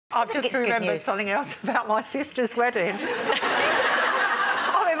I've just remembered something else about my sister's wedding.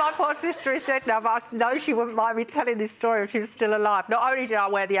 I mean, my poor sister is dead now, but I know she wouldn't mind me telling this story if she was still alive. Not only did I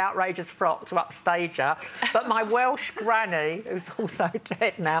wear the outrageous frock to upstage her, but my Welsh granny, who's also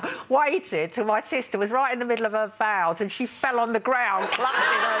dead now, waited till my sister was right in the middle of her vows and she fell on the ground, clutching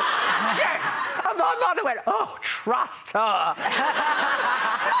her chest. And my mother went, "Oh, trust her."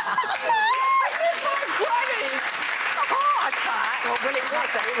 Well, it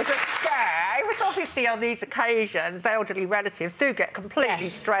wasn't. It was a scare. It was obviously on these occasions, elderly relatives do get completely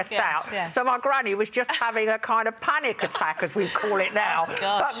stressed out. Yes. So my granny was just having a kind of panic attack, as we call it now.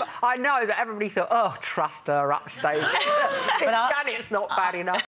 But I know that everybody thought, "Oh, trust her upstage." Janet's not bad enough.